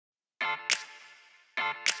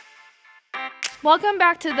Welcome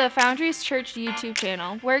back to the Foundry Church YouTube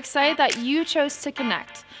channel. We're excited that you chose to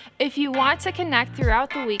connect. If you want to connect throughout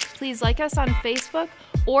the week, please like us on Facebook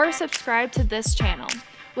or subscribe to this channel.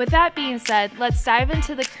 With that being said, let's dive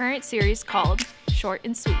into the current series called Short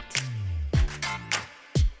and Sweet.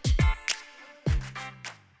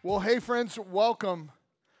 Well, hey friends, welcome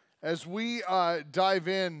as we dive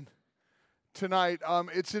in tonight.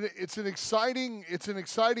 It's an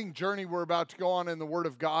exciting journey we're about to go on in the Word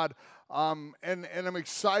of God, and I'm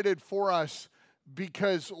excited for us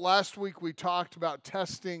because last week we talked about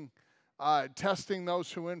testing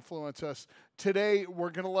those who influence us. Today we're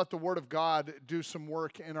going to let the Word of God do some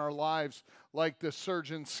work in our lives, like the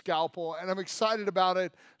surgeon's scalpel, and I'm excited about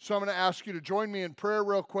it. So I'm going to ask you to join me in prayer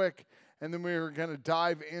real quick, and then we're going to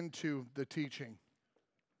dive into the teaching.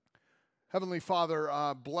 Heavenly Father,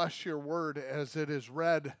 bless your word as it is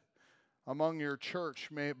read among your church.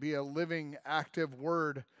 May it be a living, active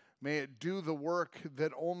word. May it do the work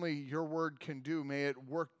that only your word can do. May it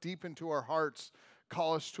work deep into our hearts,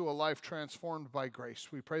 call us to a life transformed by grace.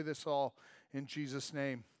 We pray this all in Jesus'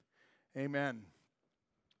 name. Amen.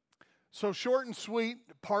 So short and sweet,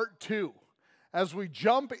 part 2. As we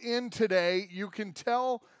jump in today, you can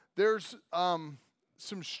tell there's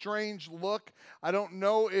some strange look. I don't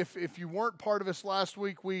know if you weren't part of us last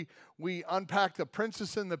week, we unpacked the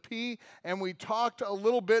Princess and the Pea, and we talked a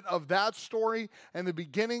little bit of that story and the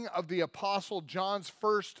beginning of the Apostle John's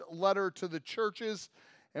first letter to the churches,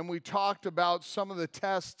 and we talked about some of the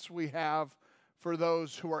tests we have for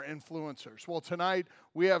those who are influencers. Well, tonight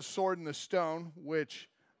we have Sword in the Stone, which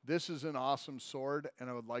this is an awesome sword, and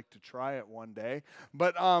I would like to try it one day.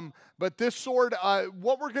 But this sword,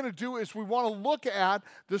 what we're going to do is we want to look at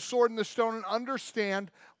the Sword in the Stone and understand,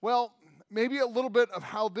 well, maybe a little bit of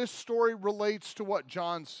how this story relates to what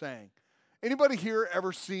John's saying. Anybody here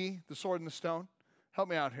ever see the Sword in the Stone? Help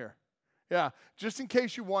me out here. Yeah, just in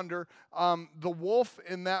case you wonder, the wolf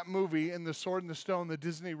in that movie, in The Sword in the Stone, the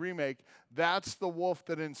Disney remake, that's the wolf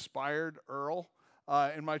that inspired Earl.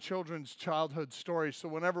 In my children's childhood story. So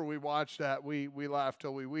whenever we watch that, we laugh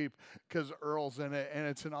till we weep because Earl's in it, and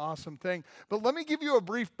it's an awesome thing. But let me give you a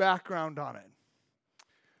brief background on it.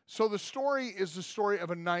 So the story is the story of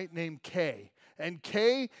a knight named Kay. And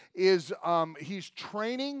Kay is, he's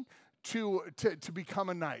training to become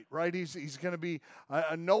a knight, right? He's going to be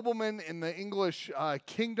a nobleman in the English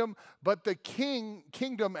kingdom, but the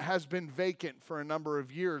kingdom has been vacant for a number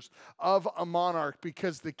of years of a monarch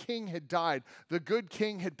because the king had died. The good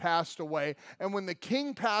king had passed away, and when the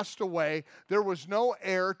king passed away, there was no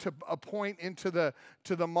heir to appoint into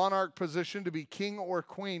the monarch position to be king or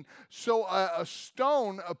queen. So a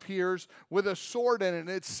stone appears with a sword in it, and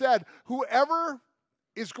it said, whoever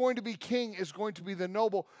is going to be king is going to be the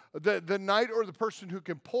noble, the knight or the person who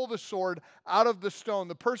can pull the sword out of the stone.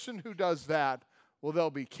 The person who does that, well, they'll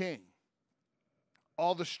be king.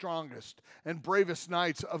 All the strongest and bravest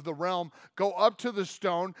knights of the realm go up to the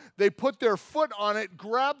stone. They put their foot on it,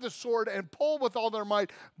 grab the sword, and pull with all their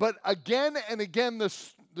might. But again and again,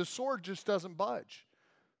 the sword just doesn't budge.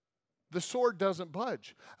 The sword doesn't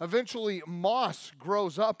budge. Eventually, moss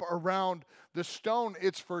grows up around the stone.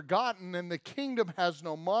 It's forgotten, and the kingdom has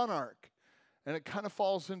no monarch. And it kind of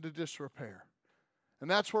falls into disrepair.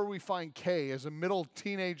 And that's where we find Kay as a middle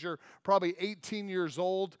teenager, probably 18 years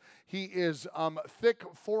old. He is thick,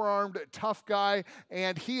 four-armed, tough guy,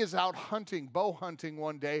 and he is out hunting, bow hunting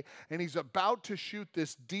one day, and he's about to shoot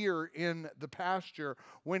this deer in the pasture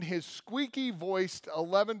when his squeaky-voiced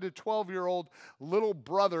 11 to 12-year-old little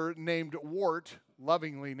brother named Wart,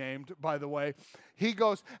 lovingly named, by the way, he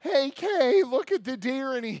goes, "Hey, Kay, look at the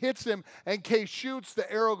deer," and he hits him, and Kay shoots. The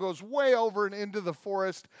arrow goes way over and into the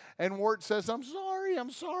forest, and Wart says, I'm sorry,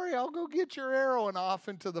 I'll go get your arrow, and off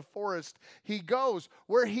into the forest he goes,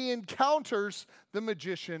 where he encounters the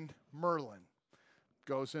magician Merlin.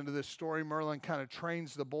 Goes into this story. Merlin kind of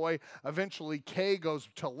trains the boy. Eventually, Kay goes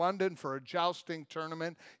to London for a jousting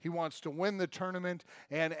tournament. He wants to win the tournament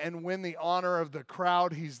and win the honor of the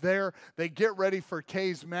crowd. He's there. They get ready for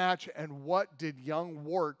Kay's match. And what did young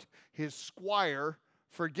Wart, his squire,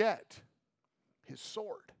 forget? His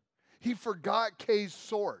sword. He forgot Kay's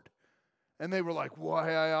sword. And they were like,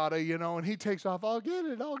 why I oughta, and he takes off, I'll get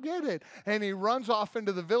it. And he runs off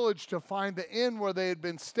into the village to find the inn where they had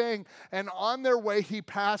been staying. And on their way, he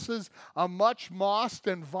passes a much mossed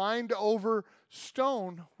and vined over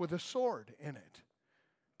stone with a sword in it.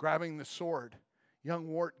 Grabbing the sword, young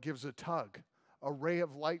Wart gives a tug. A ray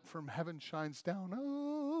of light from heaven shines down.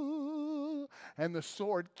 Oh, and the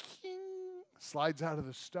sword slides out of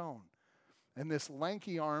the stone. And this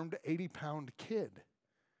lanky-armed, 80-pound kid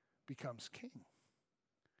becomes king.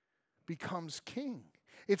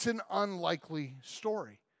 It's an unlikely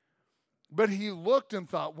story. But he looked and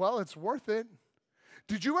thought, well, it's worth it.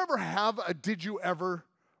 Did you ever have a did you ever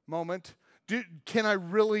moment? Can I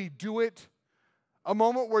really do it? A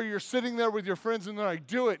moment where you're sitting there with your friends and they're like,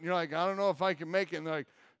 do it. And you're like, I don't know if I can make it. And they're like,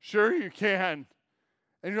 sure you can.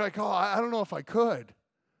 And you're like, oh, I don't know if I could.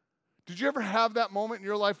 Did you ever have that moment in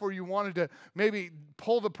your life where you wanted to maybe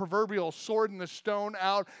pull the proverbial sword and the stone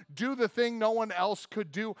out, do the thing no one else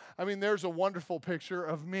could do? I mean, there's a wonderful picture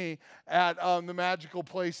of me at the magical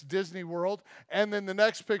place Disney World. And then the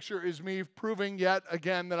next picture is me proving yet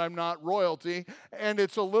again that I'm not royalty. And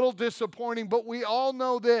it's a little disappointing, but we all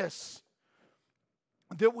know this,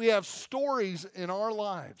 that we have stories in our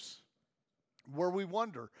lives where we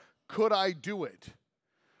wonder, could I do it?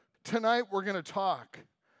 Tonight we're going to talk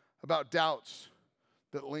about doubts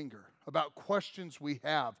that linger, about questions we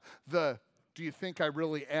have, the do you think I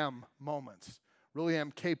really am moments, really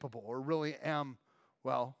am capable, or really am,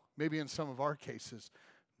 well, maybe in some of our cases.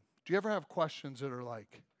 Do you ever have questions that are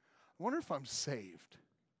like, I wonder if I'm saved?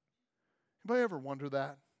 Anybody ever wonder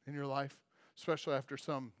that in your life, especially after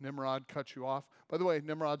some Nimrod cuts you off? By the way,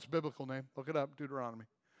 Nimrod's a biblical name. Look it up, Deuteronomy,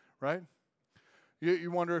 right?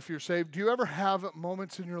 You wonder if you're saved. Do you ever have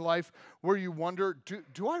moments in your life where you wonder,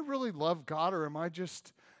 do I really love God, or am I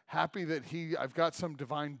just happy that I've got some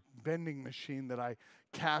divine vending machine that I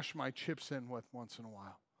cash my chips in with once in a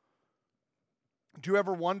while? Do you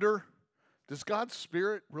ever wonder, does God's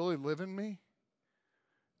Spirit really live in me?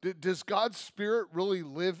 Does God's Spirit really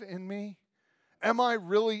live in me? Am I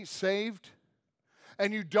really saved?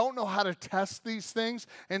 And you don't know how to test these things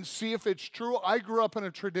and see if it's true. I grew up in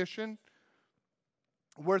a tradition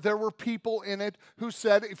where there were people in it who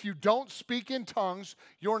said, if you don't speak in tongues,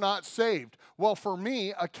 you're not saved. Well, for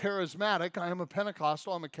me, a charismatic, I am a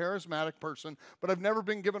Pentecostal, I'm a charismatic person, but I've never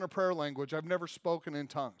been given a prayer language. I've never spoken in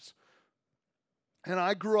tongues. And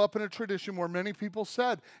I grew up in a tradition where many people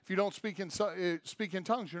said, if you don't speak in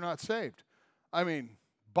tongues, you're not saved. I mean,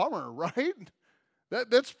 bummer, right?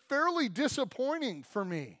 That's fairly disappointing for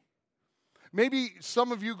me. Maybe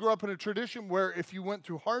some of you grew up in a tradition where if you went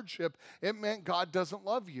through hardship, it meant God doesn't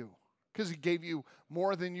love you because he gave you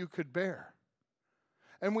more than you could bear.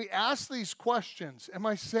 And we ask these questions. Am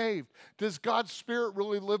I saved? Does God's Spirit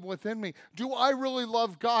really live within me? Do I really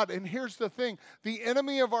love God? And here's the thing. The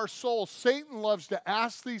enemy of our soul, Satan, loves to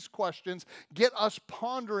ask these questions, get us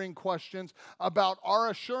pondering questions about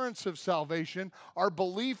our assurance of salvation, our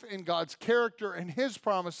belief in God's character and his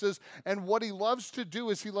promises. And what he loves to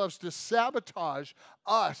do is he loves to sabotage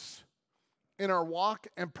us in our walk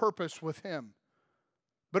and purpose with him.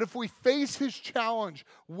 But if we face his challenge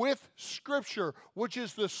with Scripture, which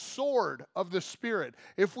is the sword of the Spirit,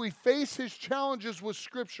 if we face his challenges with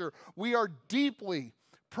Scripture, we are deeply,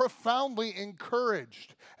 profoundly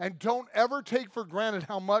encouraged. And don't ever take for granted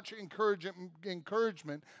how much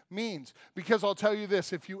encouragement means. Because I'll tell you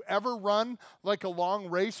this, if you ever run like a long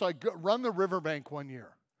race, like run the riverbank one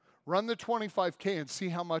year, run the 25K and see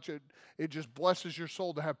how much it just blesses your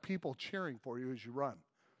soul to have people cheering for you as you run.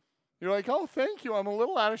 You're like, oh, thank you. I'm a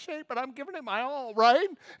little out of shape, but I'm giving it my all, right?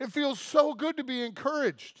 It feels so good to be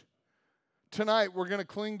encouraged. Tonight, we're going to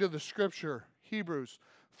cling to the Scripture, Hebrews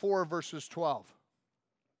 4, verses 12.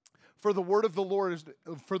 For the word of the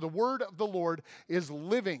Lord is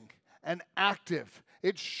living and active.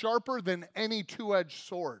 It's sharper than any two-edged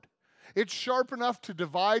sword. It's sharp enough to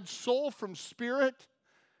divide soul from spirit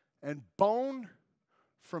and bone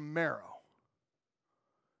from marrow.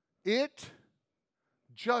 It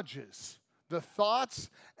judges the thoughts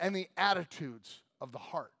and the attitudes of the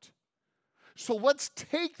heart. So let's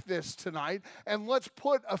take this tonight and let's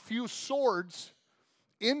put a few swords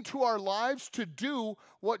into our lives to do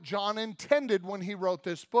what John intended when he wrote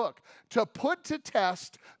this book, to put to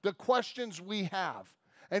test the questions we have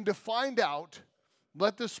and to find out,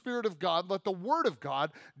 let the Spirit of God, let the Word of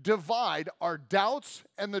God divide our doubts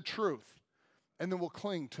and the truth, and then we'll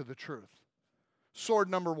cling to the truth. Sword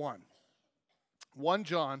number 1. 1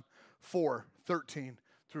 John 4, 13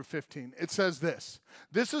 through 15. It says this.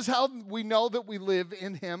 This is how we know that we live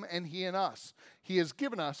in him and he in us. He has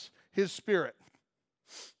given us his Spirit.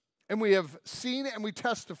 And we have seen and we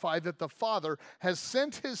testify that the Father has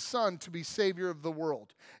sent his Son to be Savior of the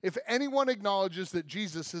world. If anyone acknowledges that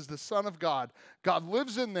Jesus is the Son of God, God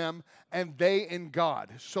lives in them and they in God.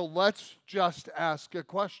 So let's just ask a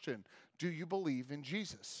question. Do you believe in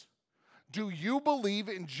Jesus? Do you believe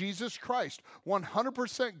in Jesus Christ?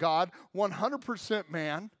 100% God, 100%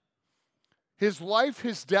 man. His life,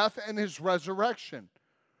 his death, and his resurrection.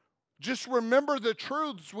 Just remember the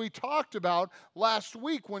truths we talked about last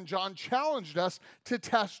week when John challenged us to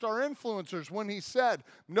test our influencers when he said,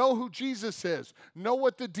 know who Jesus is, know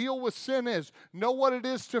what the deal with sin is, know what it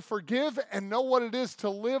is to forgive, and know what it is to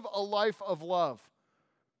live a life of love.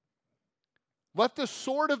 Let the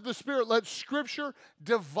sword of the Spirit, let Scripture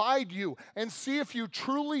divide you and see if you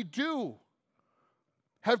truly do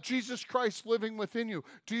have Jesus Christ living within you.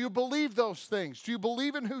 Do you believe those things? Do you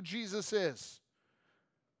believe in who Jesus is?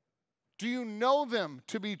 Do you know them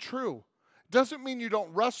to be true? Doesn't mean you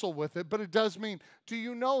don't wrestle with it, but it does mean, do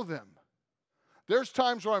you know them? There's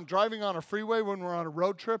times where I'm driving on a freeway when we're on a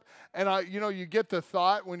road trip, and you get the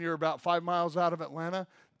thought when you're about 5 miles out of Atlanta,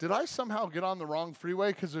 did I somehow get on the wrong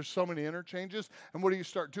freeway because there's so many interchanges? And what do you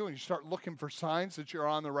start doing? You start looking for signs that you're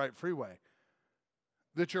on the right freeway.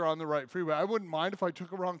 I wouldn't mind if I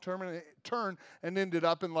took a wrong turn and ended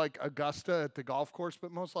up in like Augusta at the golf course,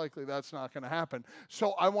 but most likely that's not going to happen.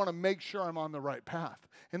 So I want to make sure I'm on the right path.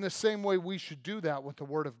 In the same way, we should do that with the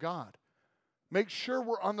Word of God. Make sure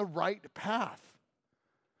we're on the right path.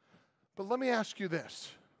 But let me ask you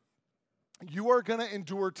this. You are going to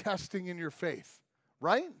endure testing in your faith,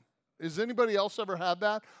 right? Has anybody else ever had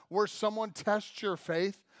that where someone tests your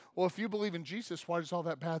faith? Well, if you believe in Jesus, why does all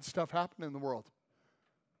that bad stuff happen in the world?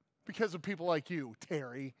 Because of people like you,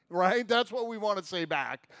 Terry, right? That's what we want to say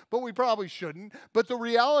back, but we probably shouldn't. But the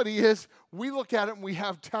reality is we look at it and we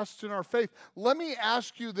have tests in our faith. Let me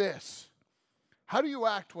ask you this. How do you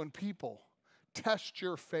act when people test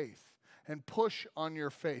your faith and push on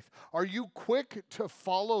your faith? Are you quick to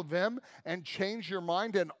follow them and change your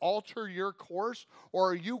mind and alter your course?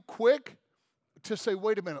 Or are you quick to say,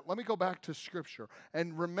 wait a minute, let me go back to Scripture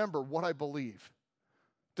and remember what I believe?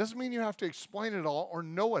 Doesn't mean you have to explain it all or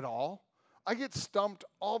know it all. I get stumped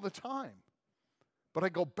all the time. But I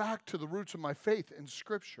go back to the roots of my faith in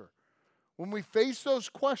Scripture. When we face those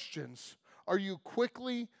questions, are you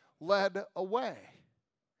quickly led away?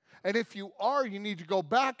 And if you are, you need to go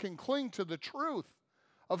back and cling to the truth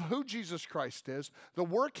of who Jesus Christ is, the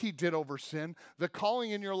work he did over sin, the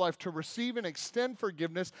calling in your life to receive and extend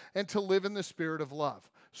forgiveness and to live in the spirit of love.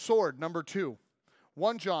 Sword, number 2,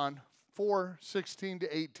 1 John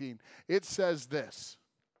 4:16-18. It says this,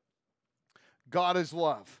 God is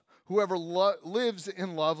love. Whoever lives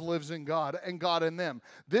in love lives in God, and God in them.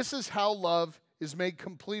 This is how love is made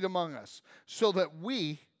complete among us, so that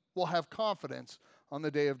we will have confidence on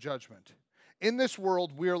the day of judgment. In this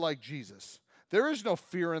world, we are like Jesus. There is no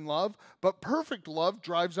fear in love, but perfect love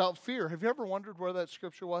drives out fear. Have you ever wondered where that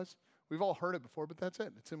scripture was? We've all heard it before, but that's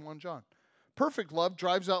it. It's in 1 John. Perfect love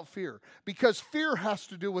drives out fear, because fear has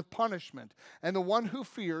to do with punishment, and the one who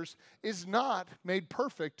fears is not made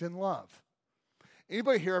perfect in love.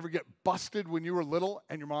 Anybody here ever get busted when you were little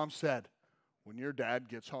and your mom said, when your dad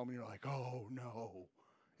gets home and you're like, oh no,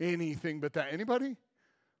 anything but that? Anybody?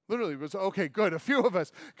 Literally, it was, okay, good, a few of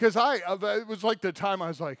us, because it was like the time I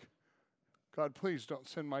was like, God, please don't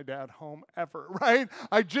send my dad home ever, right?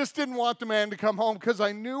 I just didn't want the man to come home because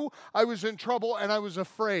I knew I was in trouble and I was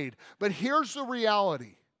afraid. But here's the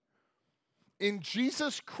reality. In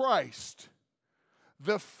Jesus Christ,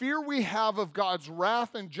 the fear we have of God's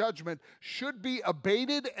wrath and judgment should be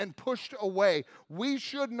abated and pushed away. We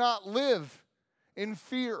should not live in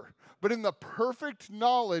fear, but in the perfect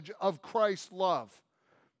knowledge of Christ's love,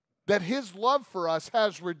 that his love for us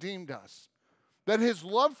has redeemed us, that his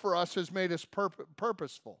love for us has made us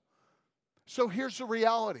purposeful. So here's the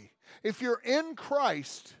reality. If you're in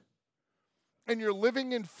Christ and you're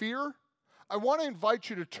living in fear, I want to invite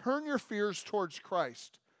you to turn your fears towards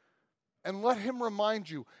Christ and let him remind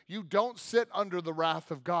you, you don't sit under the wrath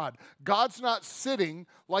of God. God's not sitting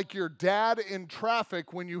like your dad in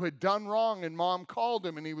traffic when you had done wrong and mom called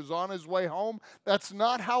him and he was on his way home. That's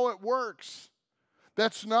not how it works.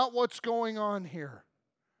 That's not what's going on here.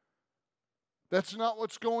 That's not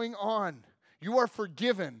what's going on. You are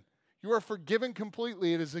forgiven. You are forgiven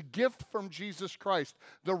completely. It is a gift from Jesus Christ.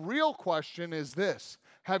 The real question is this: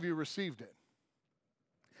 have you received it?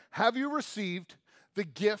 Have you received the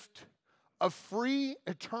gift of free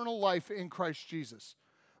eternal life in Christ Jesus?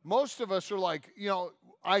 Most of us are like,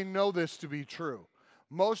 I know this to be true.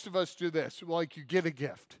 Most of us do this. Like, you get a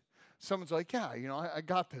gift. Someone's like, yeah, I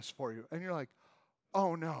got this for you. And you're like,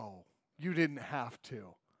 oh no, you didn't have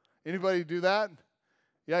to. Anybody do that?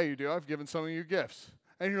 Yeah, you do. I've given some of you gifts.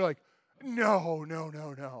 And you're like, no.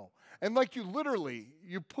 And like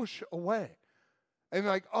you push away. And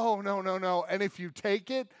you're like, oh, no. And if you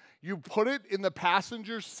take it, you put it in the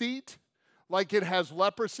passenger seat like it has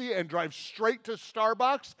leprosy and drive straight to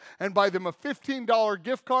Starbucks and buy them a $15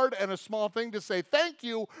 gift card and a small thing to say thank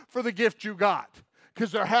you for the gift you got.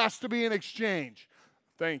 Because there has to be an exchange.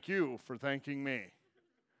 thank you for thanking me,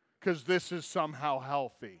 because this is somehow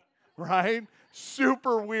healthy, right?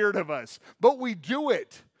 Super weird of us, but we do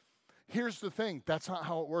it. Here's the thing, that's not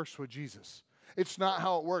how it works with Jesus. It's not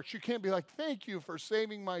how it works. You can't be like, thank you for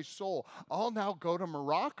saving my soul. I'll now go to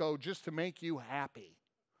Morocco just to make you happy.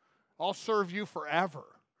 I'll serve you forever.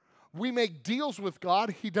 We make deals with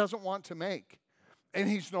God he doesn't want to make, and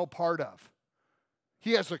he's no part of.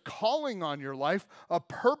 He has a calling on your life, a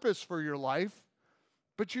purpose for your life,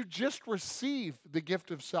 but you just receive the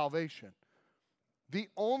gift of salvation. The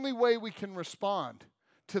only way we can respond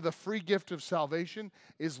to the free gift of salvation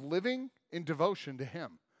is living in devotion to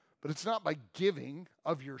him. But it's not by giving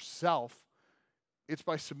of yourself. It's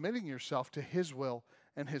by submitting yourself to his will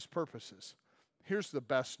and his purposes. Here's the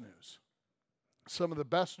best news. Some of the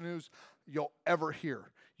best news you'll ever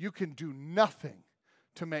hear. You can do nothing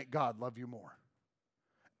to make God love you more.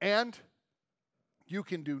 And you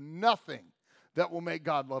can do nothing that will make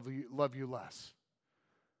God love you less.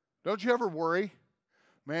 Don't you ever worry?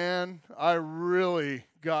 Man, I really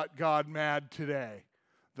got God mad today.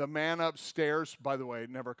 The man upstairs, by the way,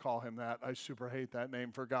 never call him that. I super hate that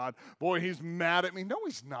name for God. Boy, he's mad at me. No,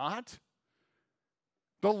 he's not.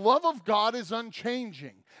 The love of God is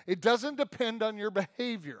unchanging. It doesn't depend on your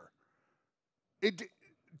behavior.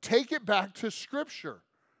 Take it back to Scripture.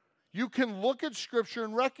 You can look at Scripture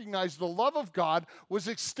and recognize the love of God was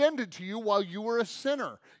extended to you while you were a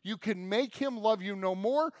sinner. You can make him love you no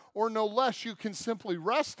more or no less. You can simply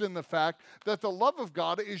rest in the fact that the love of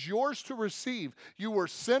God is yours to receive. You were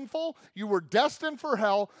sinful. You were destined for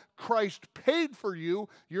hell. Christ paid for you,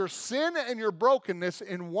 your sin and your brokenness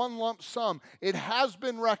in one lump sum. It has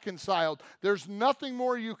been reconciled. There's nothing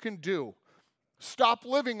more you can do. Stop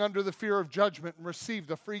living under the fear of judgment and receive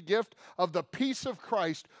the free gift of the peace of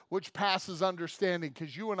Christ, which passes understanding,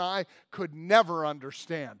 because you and I could never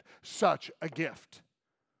understand such a gift.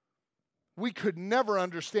 We could never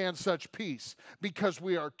understand such peace because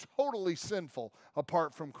we are totally sinful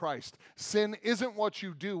apart from Christ. Sin isn't what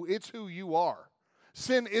you do, it's who you are.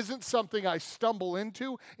 Sin isn't something I stumble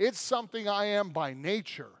into, it's something I am by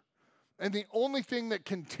nature. And the only thing that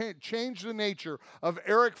can change the nature of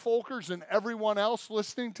Eric Folkers and everyone else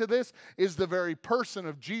listening to this is the very person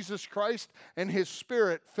of Jesus Christ and his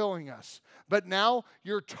Spirit filling us. But now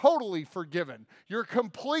you're totally forgiven. You're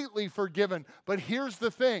completely forgiven. But here's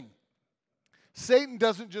the thing. Satan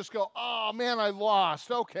doesn't just go, oh man, I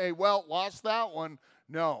lost. Okay, well, lost that one.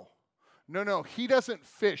 No. He doesn't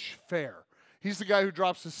fish fair. He's the guy who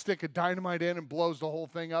drops a stick of dynamite in and blows the whole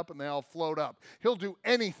thing up and they all float up. He'll do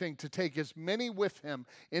anything to take as many with him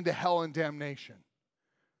into hell and damnation.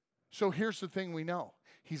 So here's the thing we know.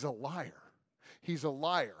 He's a liar. He's a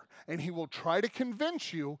liar. And he will try to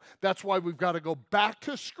convince you. That's why we've got to go back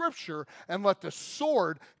to Scripture and let the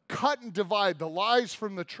sword cut and divide the lies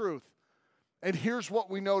from the truth. And here's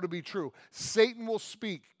what we know to be true. Satan will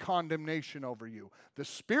speak condemnation over you. The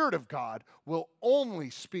Spirit of God will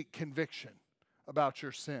only speak conviction about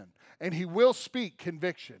your sin. And he will speak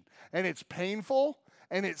conviction. And it's painful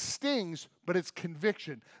and it stings, but it's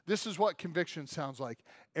conviction. This is what conviction sounds like.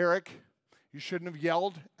 Eric, you shouldn't have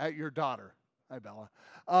yelled at your daughter. Hi, Bella.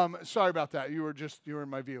 Sorry about that. You were in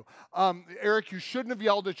my view. Eric, you shouldn't have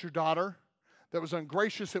yelled at your daughter. That was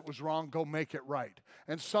ungracious. It was wrong. Go make it right.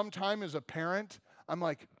 And sometime as a parent, I'm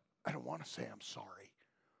like, I don't want to say I'm sorry.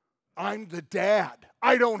 I'm the dad.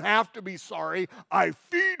 I don't have to be sorry. I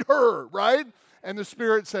feed her, right? And the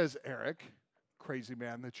Spirit says, Eric, crazy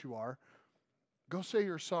man that you are, go say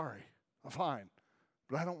you're sorry. Fine.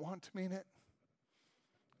 But I don't want to mean it.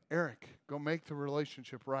 Eric, go make the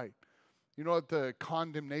relationship right. You know what the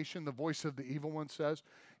condemnation, the voice of the evil one says?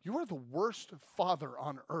 You are the worst father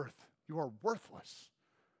on earth. You are worthless.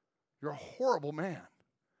 You're a horrible man.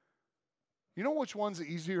 You know which one's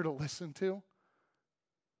easier to listen to?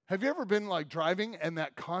 Have you ever been like driving and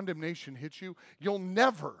that condemnation hits you? You'll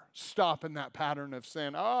never stop in that pattern of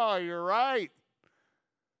saying, oh, you're right.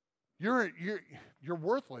 You're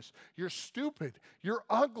worthless. You're stupid. You're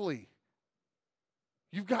ugly.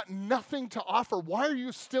 You've got nothing to offer. Why are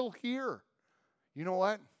you still here? You know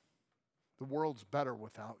what? The world's better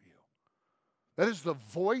without you. That is the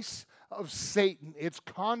voice of Satan. It's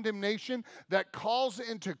condemnation that calls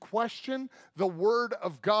into question the word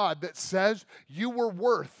of God that says you were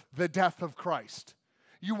worth the death of Christ.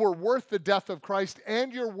 You were worth the death of Christ,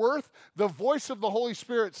 and you're worth the voice of the Holy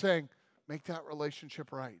Spirit saying, make that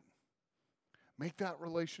relationship right. Make that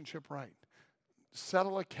relationship right.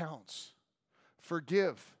 Settle accounts.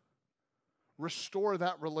 Forgive. Restore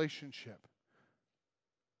that relationship.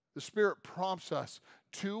 The Spirit prompts us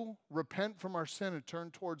to repent from our sin and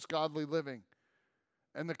turn towards godly living.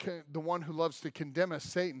 And the one who loves to condemn us,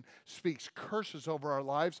 Satan, speaks curses over our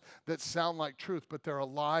lives that sound like truth, but they're a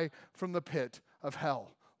lie from the pit of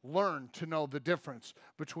hell. Learn to know the difference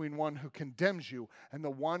between one who condemns you and the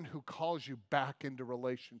one who calls you back into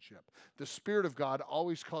relationship. The Spirit of God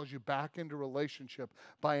always calls you back into relationship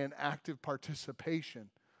by an active participation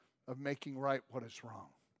of making right what is wrong.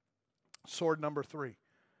 Sword number 3,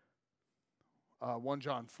 1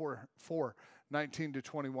 John 4, 19 to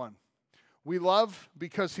 21. We love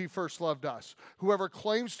because he first loved us. Whoever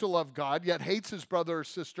claims to love God yet hates his brother or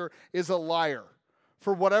sister is a liar.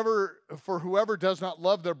 For whoever does not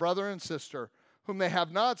love their brother and sister whom they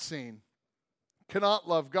have not seen cannot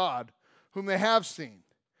love God whom they have seen.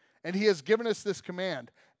 And he has given us this command: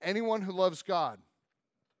 anyone who loves God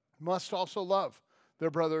must also love their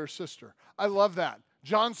brother or sister. I love that.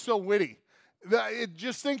 John's so witty.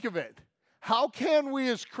 Just think of it. How can we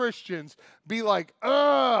as Christians be like,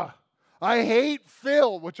 I hate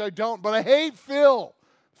Phil, which I don't, but I hate Phil.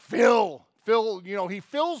 Phil, he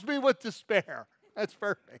fills me with despair. That's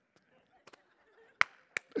perfect.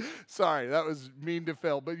 Sorry, that was mean to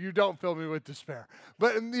Phil, but you don't fill me with despair.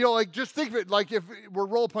 But, just think of it, like if we're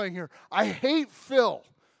role-playing here. I hate Phil.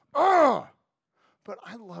 But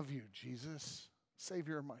I love you, Jesus,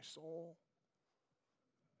 Savior of my soul.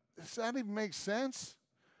 Does that even make sense?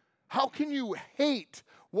 How can you hate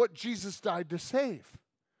what Jesus died to save?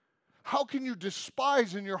 How can you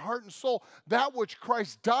despise in your heart and soul that which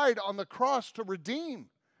Christ died on the cross to redeem?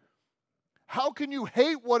 How can you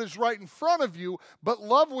hate what is right in front of you but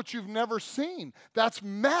love what you've never seen? That's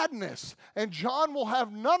madness, and John will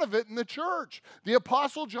have none of it in the church. The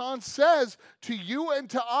Apostle John says, to you and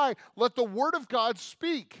to I, let the word of God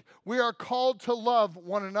speak. We are called to love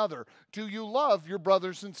one another. Do you love your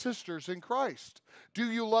brothers and sisters in Christ?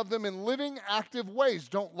 Do you love them in living, active ways?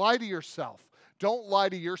 Don't lie to yourself. Don't lie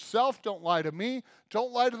to yourself. Don't lie to me.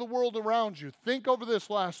 Don't lie to the world around you. Think over this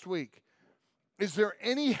last week. Is there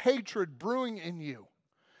any hatred brewing in you?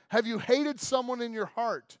 Have you hated someone in your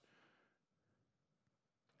heart?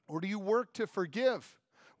 Or do you work to forgive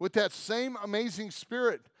with that same amazing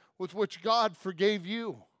spirit with which God forgave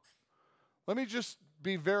you? Let me just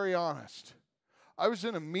be very honest. I was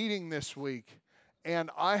in a meeting this week, and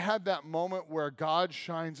I had that moment where God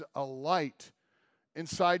shines a light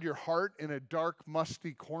inside your heart in a dark,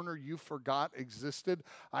 musty corner you forgot existed.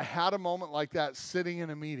 I had a moment like that sitting in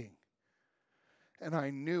a meeting. And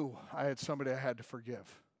I knew I had somebody I had to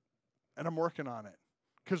forgive. And I'm working on it.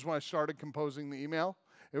 Because when I started composing the email,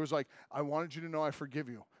 it was like, I wanted you to know I forgive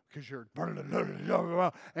you. Because you're...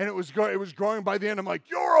 And it was growing by the end. I'm like,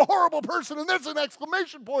 you're a horrible person. And that's an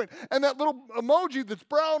exclamation point. And that little emoji that's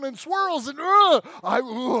brown and swirls. And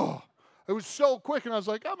it was so quick. And I was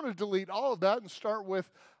like, I'm going to delete all of that and start with,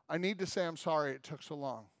 I need to say I'm sorry it took so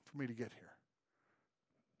long for me to get here.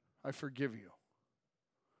 I forgive you.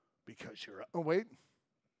 Because you're, wait,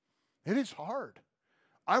 it is hard.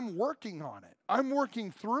 I'm working on it. I'm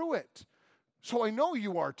working through it. So I know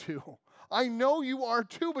you are too. I know you are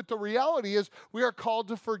too, but the reality is we are called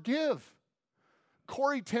to forgive.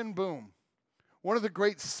 Corrie ten Boom, one of the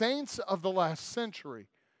great saints of the last century,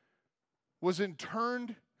 was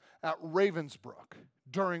interned at Ravensbrück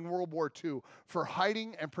during World War II for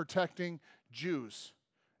hiding and protecting Jews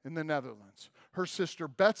in the Netherlands. Her sister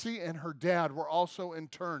Betsy and her dad were also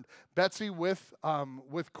interned. Betsy with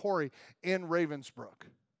Corrie in Ravensbrück.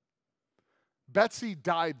 Betsy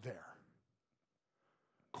died there.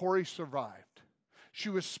 Corrie survived. She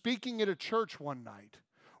was speaking at a church one night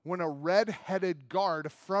when a red-headed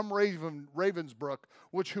guard from Ravensbrück,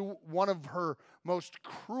 one of her most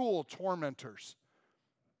cruel tormentors,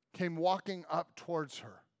 came walking up towards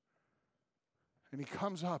her. And he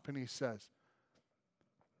comes up and he says,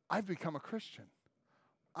 I've become a Christian.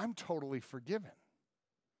 I'm totally forgiven.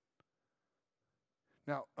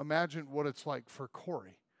 Now, imagine what it's like for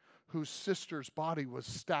Corrie, whose sister's body was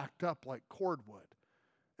stacked up like cordwood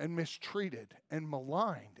and mistreated and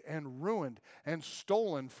maligned and ruined and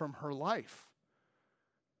stolen from her life.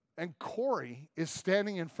 And Corrie is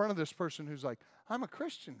standing in front of this person who's like, I'm a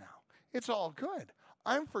Christian now. It's all good.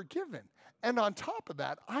 I'm forgiven. And on top of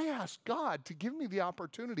that, I asked God to give me the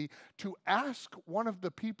opportunity to ask one of the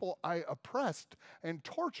people I oppressed and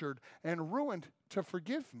tortured and ruined to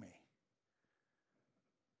forgive me.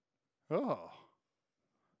 Oh,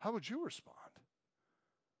 how would you respond?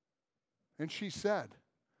 And she said,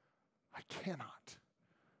 I cannot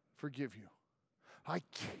forgive you. I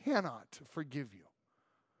cannot forgive you.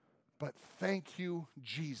 But thank you,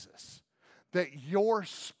 Jesus, that your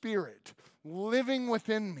spirit living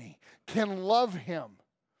within me can love him.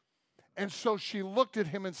 And so she looked at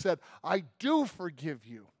him and said, I do forgive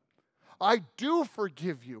you. I do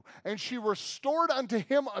forgive you. And she restored unto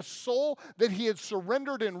him a soul that he had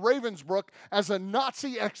surrendered in Ravensbrück as a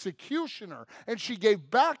Nazi executioner. And she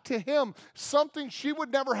gave back to him something she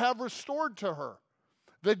would never have restored to her,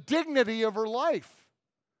 the dignity of her life.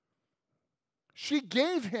 She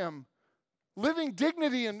gave him living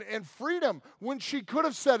dignity and freedom when she could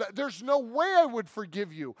have said, there's no way I would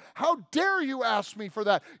forgive you. How dare you ask me for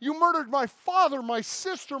that? You murdered my father, my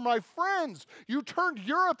sister, my friends. You turned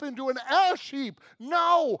Europe into an ash heap.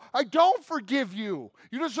 No, I don't forgive you.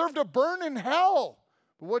 You deserve to burn in hell.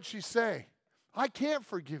 But what'd she say? I can't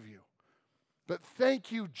forgive you. But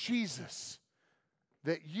thank you, Jesus,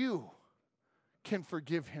 that you can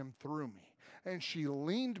forgive him through me. And she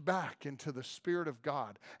leaned back into the Spirit of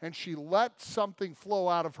God, and she let something flow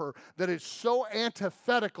out of her that is so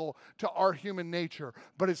antithetical to our human nature,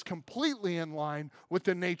 but is completely in line with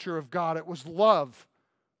the nature of God. It was love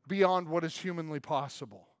beyond what is humanly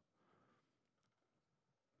possible.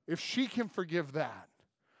 If she can forgive that,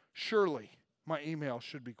 surely my email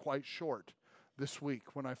should be quite short this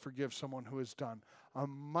week when I forgive someone who has done a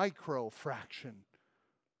micro fraction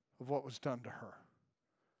of what was done to her.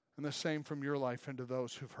 And the same from your life into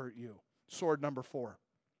those who've hurt you. Sword number 4.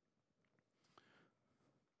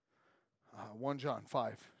 1 John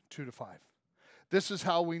 5, 2-5. This is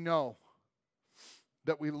how we know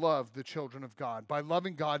that we love the children of God, by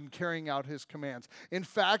loving God and carrying out his commands. In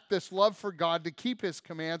fact, this love for God to keep his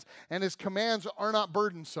commands, and his commands are not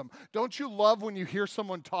burdensome. Don't you love when you hear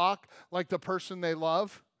someone talk like the person they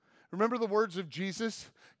love? Remember the words of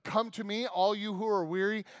Jesus? Come to me, all you who are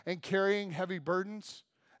weary and carrying heavy burdens,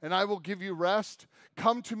 and I will give you rest.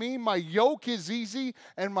 Come to me, my yoke is easy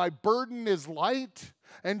and my burden is light.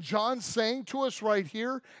 And John's saying to us right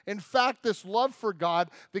here, in fact, this love for God,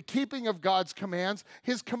 the keeping of God's commands,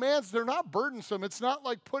 his commands, they're not burdensome. It's not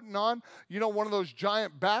like putting on, one of those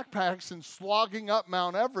giant backpacks and slogging up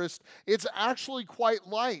Mount Everest. It's actually quite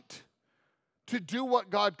light to do what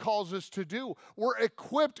God calls us to do. We're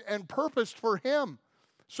equipped and purposed for him.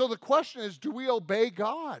 So the question is, do we obey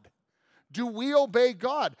God? Do we obey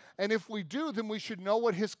God? And if we do, then we should know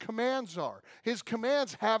what his commands are. His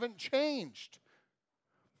commands haven't changed.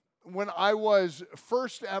 When I was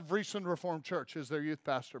first at Friesland Reformed Church as their youth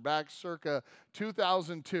pastor, back circa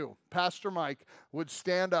 2002, Pastor Mike would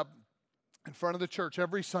stand up in front of the church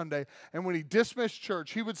every Sunday, and when he dismissed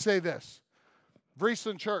church, he would say this: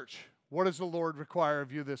 Friesland Church, what does the Lord require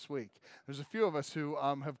of you this week? There's a few of us who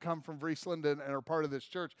have come from Friesland and are part of this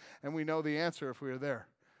church, and we know the answer if we are there.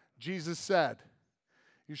 Jesus said,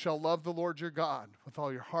 you shall love the Lord your God with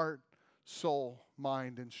all your heart, soul,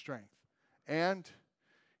 mind, and strength. And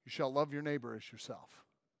you shall love your neighbor as yourself.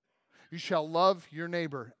 You shall love your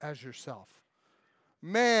neighbor as yourself.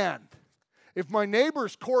 Man, if my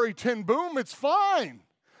neighbor's Corey Ten Boom, it's fine.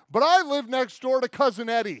 But I live next door to Cousin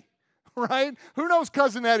Eddie, right? Who knows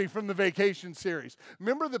Cousin Eddie from the Vacation series?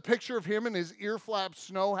 Remember the picture of him in his ear-flap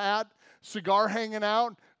snow hat, cigar hanging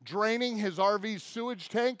out, draining his RV sewage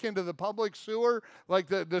tank into the public sewer, like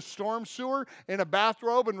the storm sewer, in a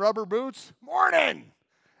bathrobe and rubber boots? Morning!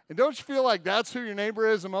 And don't you feel like that's who your neighbor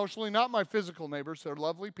is emotionally? Not my physical neighbors, they're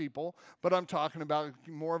lovely people, but I'm talking about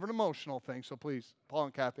more of an emotional thing. So please, Paul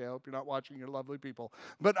and Kathy, I hope you're not watching your lovely people.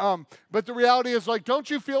 But the reality is, like, don't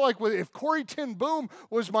you feel like if Corey Ten Boom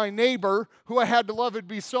was my neighbor who I had to love, it'd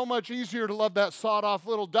be so much easier to love that sawed-off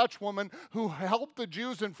little Dutch woman who helped the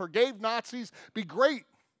Jews and forgave Nazis? Be great.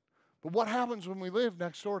 But what happens when we live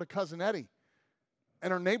next door to Cousin Eddie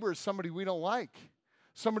and our neighbor is somebody we don't like,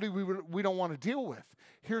 somebody we don't want to deal with?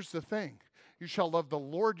 Here's the thing. You shall love the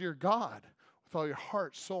Lord your God with all your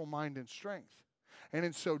heart, soul, mind, and strength. And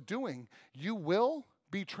in so doing, you will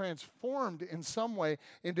be transformed in some way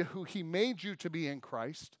into who he made you to be in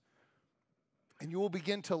Christ. And you will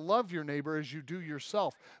begin to love your neighbor as you do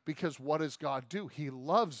yourself. Because what does God do? He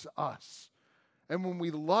loves us. And when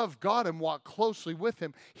we love God and walk closely with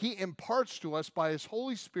him, he imparts to us by his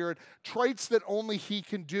Holy Spirit traits that only he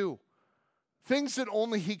can do. Things that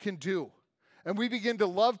only he can do. And we begin to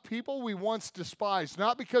love people we once despised,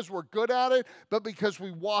 not because we're good at it, but because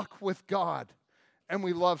we walk with God and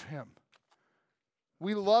we love him.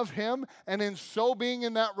 We love him, and in so being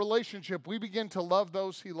in that relationship, we begin to love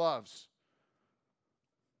those he loves.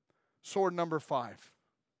 Sword number 5.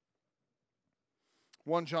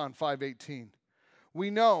 1 John 5:18.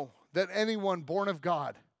 We know that anyone born of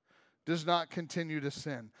God does not continue to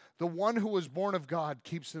sin. The one who was born of God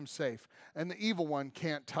keeps them safe, and the evil one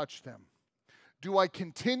can't touch them. Do I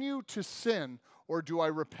continue to sin or do I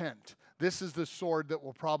repent? This is the sword that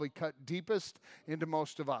will probably cut deepest into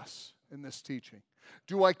most of us in this teaching.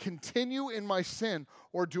 Do I continue in my sin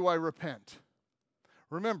or do I repent?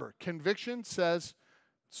 Remember, conviction says,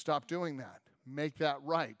 stop doing that. Make that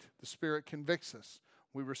right. The Spirit convicts us.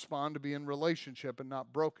 We respond to be in relationship and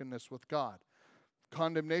not brokenness with God.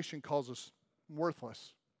 Condemnation calls us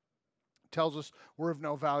worthless. It tells us we're of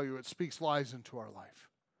no value. It speaks lies into our life.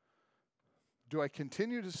 Do I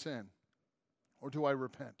continue to sin, or do I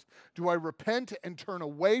repent? Do I repent and turn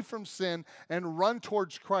away from sin and run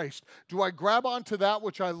towards Christ? Do I grab onto that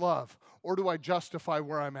which I love, or do I justify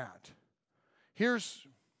where I'm at? Here's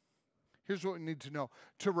what we need to know.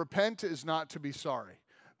 To repent is not to be sorry.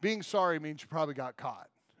 Being sorry means you probably got caught,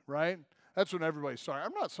 right? That's when everybody's sorry.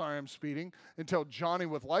 I'm not sorry I'm speeding until Johnny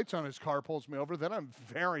with lights on his car pulls me over. Then I'm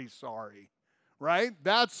very sorry, right?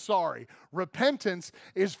 That's sorry. Repentance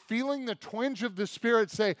is feeling the twinge of the Spirit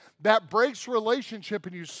say, that breaks relationship,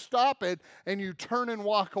 and you stop it and you turn and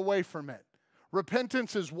walk away from it.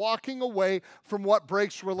 Repentance is walking away from what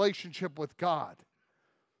breaks relationship with God.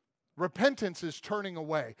 Repentance is turning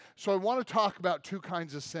away. So I want to talk about two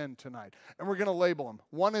kinds of sin tonight, and we're going to label them.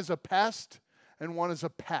 One is a pest and one is a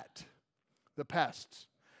pet. The pests.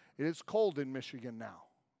 It is cold in Michigan now,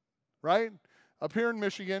 right? Up here in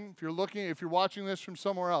Michigan, if you're watching this from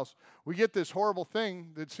somewhere else, we get this horrible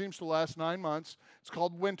thing that seems to last 9 months. It's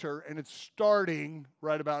called winter, and it's starting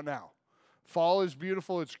right about now. Fall is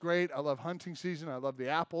beautiful. It's great. I love hunting season. I love the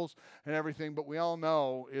apples and everything, but we all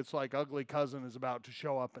know it's like ugly cousin is about to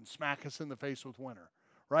show up and smack us in the face with winter,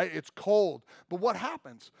 right? It's cold. But what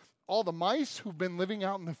happens? All the mice who've been living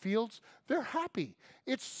out in the fields, they're happy.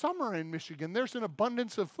 It's summer in Michigan. There's an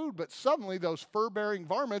abundance of food, but suddenly those fur-bearing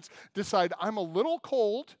varmints decide, I'm a little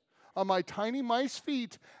cold on my tiny mice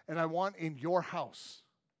feet, and I want in your house,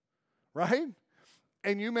 right?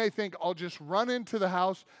 And you may think, I'll just run into the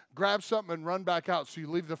house, grab something, and run back out. So you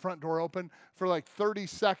leave the front door open for like 30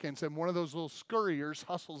 seconds, and one of those little scurriers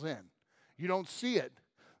hustles in. You don't see it.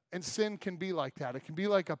 And sin can be like that. It can be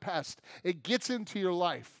like a pest. It gets into your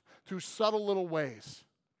life through subtle little ways.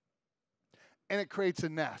 And it creates a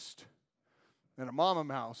nest. And a mama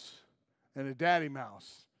mouse and a daddy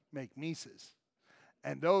mouse make mices.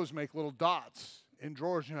 And those make little dots in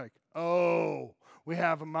drawers. And you're like, oh, we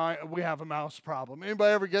have a mouse problem.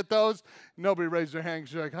 Anybody ever get those? Nobody raised their hand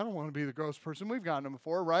because you're like, I don't want to be the gross person. We've gotten them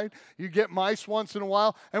before, right? You get mice once in a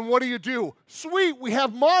while, and what do? Sweet, we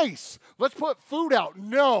have mice. Let's put food out.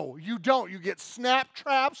 No, you don't. You get snap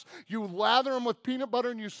traps. You lather them with peanut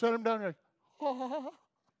butter, and you set them down. And you're like, oh.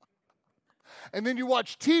 And then you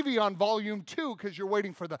watch TV on volume 2 because you're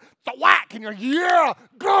waiting for the whack, and you're like, yeah,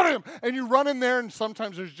 got him. And you run in there, and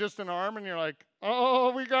sometimes there's just an arm, and you're like,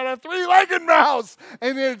 oh, we got a 3-legged mouse.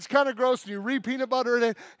 And then it's kind of gross, and you re-peanut butter it in,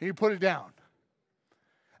 and you put it down.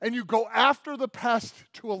 And you go after the pest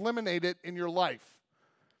to eliminate it in your life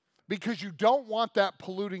because you don't want that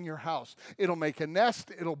polluting your house. It'll make a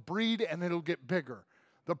nest, it'll breed, and it'll get bigger.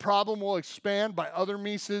 The problem will expand by other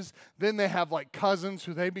mices. Then they have like cousins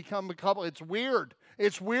who they become a couple. It's weird.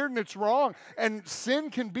 It's weird and it's wrong. And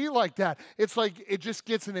sin can be like that. It's like it just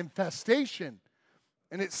gets an infestation.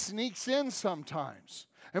 And it sneaks in sometimes.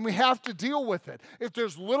 And we have to deal with it. If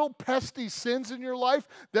there's little pesky sins in your life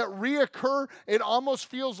that reoccur, it almost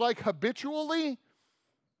feels like habitually.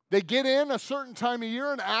 They get in a certain time of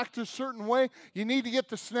year and act a certain way. You need to get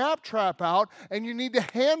the snap trap out and you need to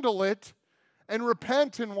handle it and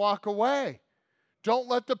repent and walk away. Don't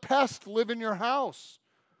let the pest live in your house.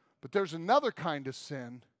 But there's another kind of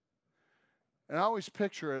sin. And I always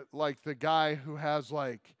picture it like the guy who has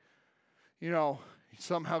like, he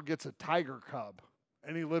somehow gets a tiger cub.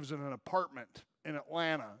 And he lives in an apartment in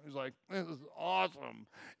Atlanta. He's like, this is awesome.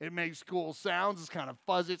 It makes cool sounds. It's kind of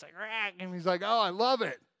fuzzy. It's like, rack. And he's like, oh, I love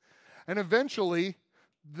it. And eventually,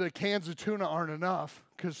 the cans of tuna aren't enough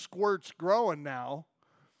because Squirt's growing now.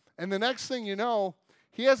 And the next thing you know,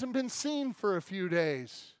 he hasn't been seen for a few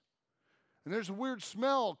days. And there's a weird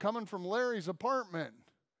smell coming from Larry's apartment.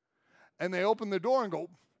 And they open the door and go,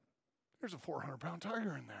 there's a 400-pound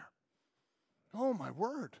tiger in there. Oh, my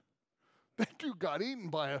word. That dude got eaten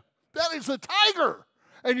that is a tiger.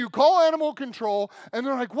 And you call animal control, and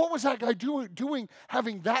they're like, what was that guy doing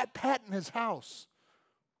having that pet in his house?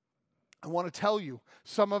 I want to tell you,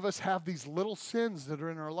 some of us have these little sins that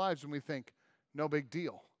are in our lives, and we think, no big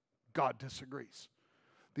deal. God disagrees.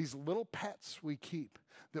 These little pets we keep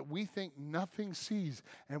that we think nothing sees,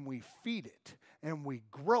 and we feed it, and we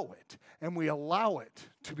grow it, and we allow it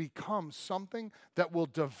to become something that will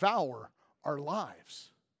devour our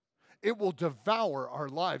lives. It will devour our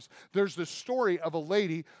lives. There's this story of a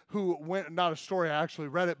lady who went, not a story, I actually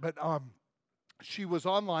read it, but she was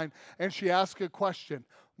online, and she asked a question.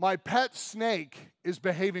 My pet snake is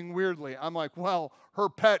behaving weirdly. I'm like, well, her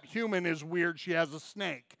pet human is weird. She has a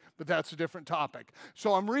snake. but that's a different topic.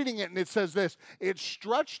 So I'm reading it, and it says this: it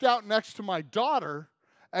stretched out next to my daughter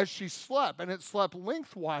as she slept, and it slept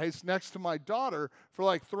lengthwise next to my daughter for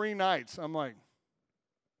like 3 nights. I'm like,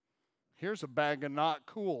 here's a bag of not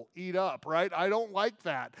cool. Eat up, right? I don't like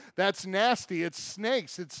that. That's nasty. It's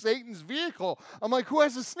snakes. It's Satan's vehicle. I'm like, who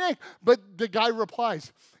has a snake? But the guy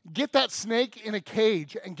replies, get that snake in a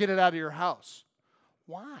cage and get it out of your house.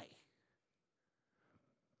 Why?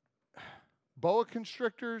 Boa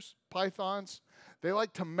constrictors, pythons, they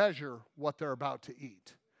like to measure what they're about to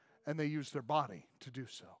eat, and they use their body to do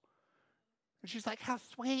so. And she's like, how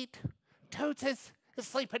sweet. Toots is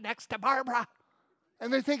sleeping next to Barbara.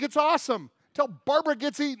 And they think it's awesome till Barbara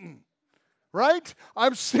gets eaten, right?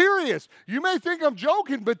 I'm serious. You may think I'm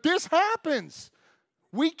joking, but this happens.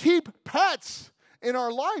 We keep pets in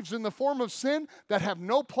our lives in the form of sin that have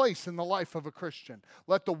no place in the life of a Christian.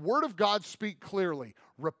 Let the Word of God speak clearly.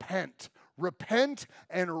 Repent. Repent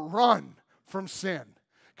and run from sin.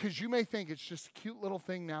 Because you may think it's just a cute little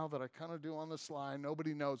thing now that I kind of do on the sly.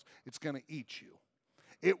 Nobody knows it's going to eat you.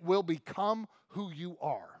 It will become who you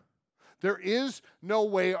are. There is no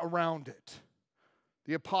way around it.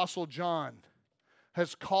 The Apostle John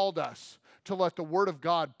has called us to let the Word of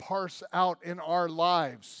God parse out in our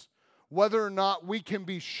lives whether or not we can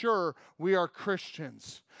be sure we are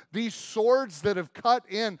Christians. These swords that have cut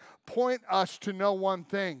in point us to know one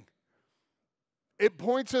thing. It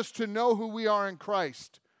points us to know who we are in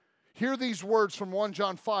Christ. Hear these words from 1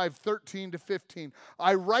 John 5:13-15.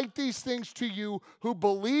 I write these things to you who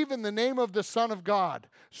believe in the name of the Son of God,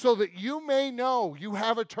 so that you may know you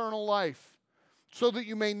have eternal life. So that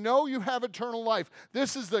you may know you have eternal life.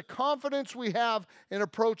 This is the confidence we have in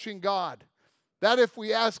approaching God. That if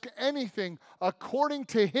we ask anything according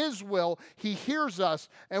to His will, He hears us.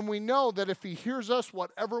 And we know that if He hears us,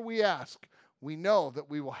 whatever we ask, we know that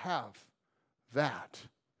we will have that.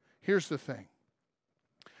 Here's the thing.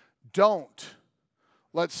 Don't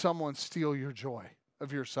let someone steal your joy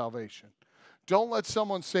of your salvation. Don't let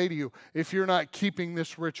someone say to you, if you're not keeping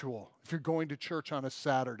this ritual, if you're going to church on a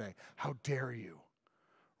Saturday, how dare you?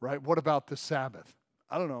 Right? What about the Sabbath?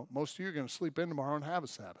 I don't know. Most of you are going to sleep in tomorrow and have a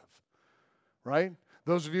Sabbath. Right?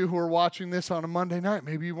 Those of you who are watching this on a Monday night,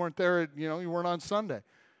 maybe you weren't there, you weren't on Sunday.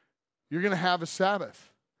 You're going to have a Sabbath.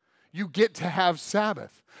 You get to have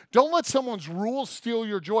Sabbath. Don't let someone's rules steal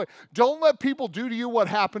your joy. Don't let people do to you what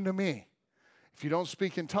happened to me. If you don't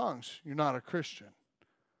speak in tongues, you're not a Christian.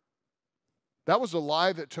 That was a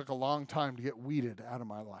lie that took a long time to get weeded out of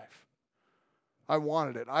my life. I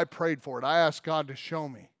wanted it. I prayed for it. I asked God to show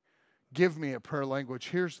me. Give me a prayer language.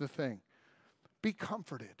 Here's the thing. Be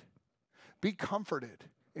comforted. Be comforted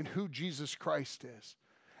in who Jesus Christ is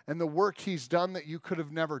and the work He's done that you could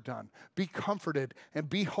have never done. Be comforted and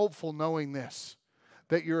be hopeful knowing this,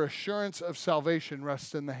 that your assurance of salvation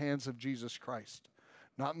rests in the hands of Jesus Christ,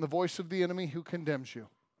 not in the voice of the enemy who condemns you.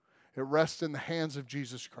 It rests in the hands of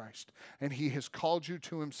Jesus Christ, and He has called you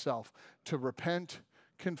to Himself to repent,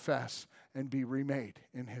 confess, and be remade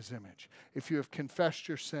in His image. If you have confessed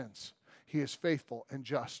your sins, He is faithful and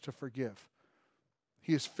just to forgive.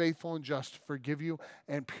 He is faithful and just to forgive you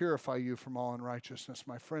and purify you from all unrighteousness.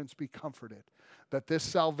 My friends, be comforted that this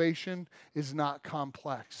salvation is not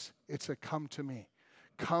complex. It's a come to me.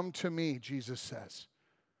 Come to me, Jesus says.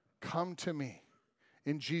 Come to me.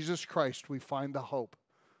 In Jesus Christ, we find the hope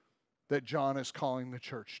that John is calling the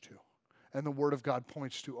church to, and the Word of God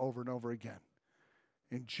points to over and over again.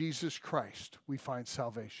 In Jesus Christ, we find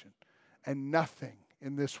salvation, and nothing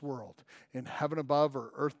in this world, in heaven above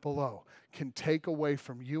or earth below, can take away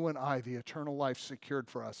from you and I the eternal life secured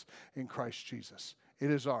for us in Christ Jesus. It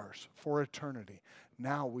is ours for eternity.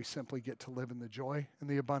 Now we simply get to live in the joy and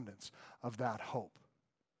the abundance of that hope.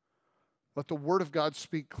 Let the Word of God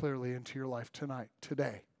speak clearly into your life tonight,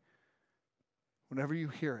 today. Whenever you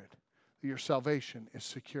hear it, that your salvation is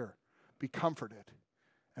secure. Be comforted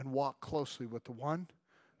and walk closely with the one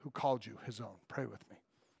who called you His own. Pray with me.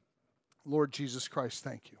 Lord Jesus Christ,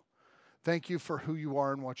 thank you. Thank you for who you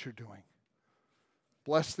are and what you're doing.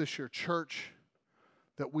 Bless this, your church,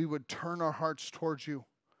 that we would turn our hearts towards you,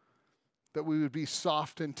 that we would be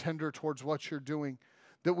soft and tender towards what you're doing,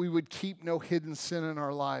 that we would keep no hidden sin in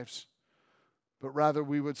our lives, but rather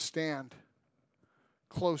we would stand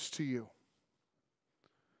close to you,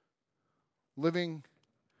 living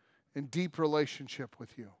in deep relationship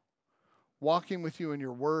with you, walking with you in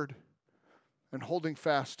your word, and holding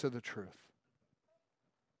fast to the truth.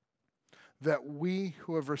 That we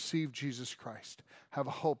who have received Jesus Christ have a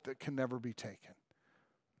hope that can never be taken.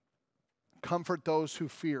 Comfort those who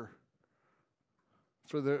fear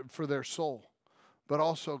for their soul. But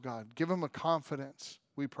also, God, give them a confidence,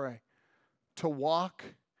 we pray, to walk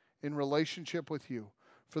in relationship with you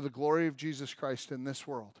for the glory of Jesus Christ in this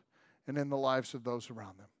world and in the lives of those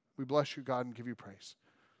around them. We bless you, God, and give you praise.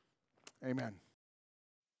 Amen.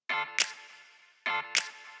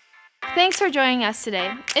 Thanks for joining us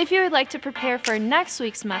today. If you would like to prepare for next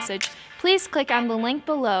week's message, please click on the link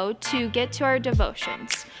below to get to our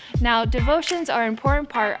devotions. Now, devotions are an important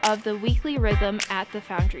part of the weekly rhythm at the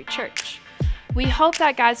Foundry Church. We hope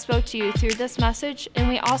that God spoke to you through this message, and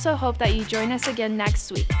we also hope that you join us again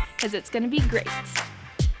next week, because it's going to be great.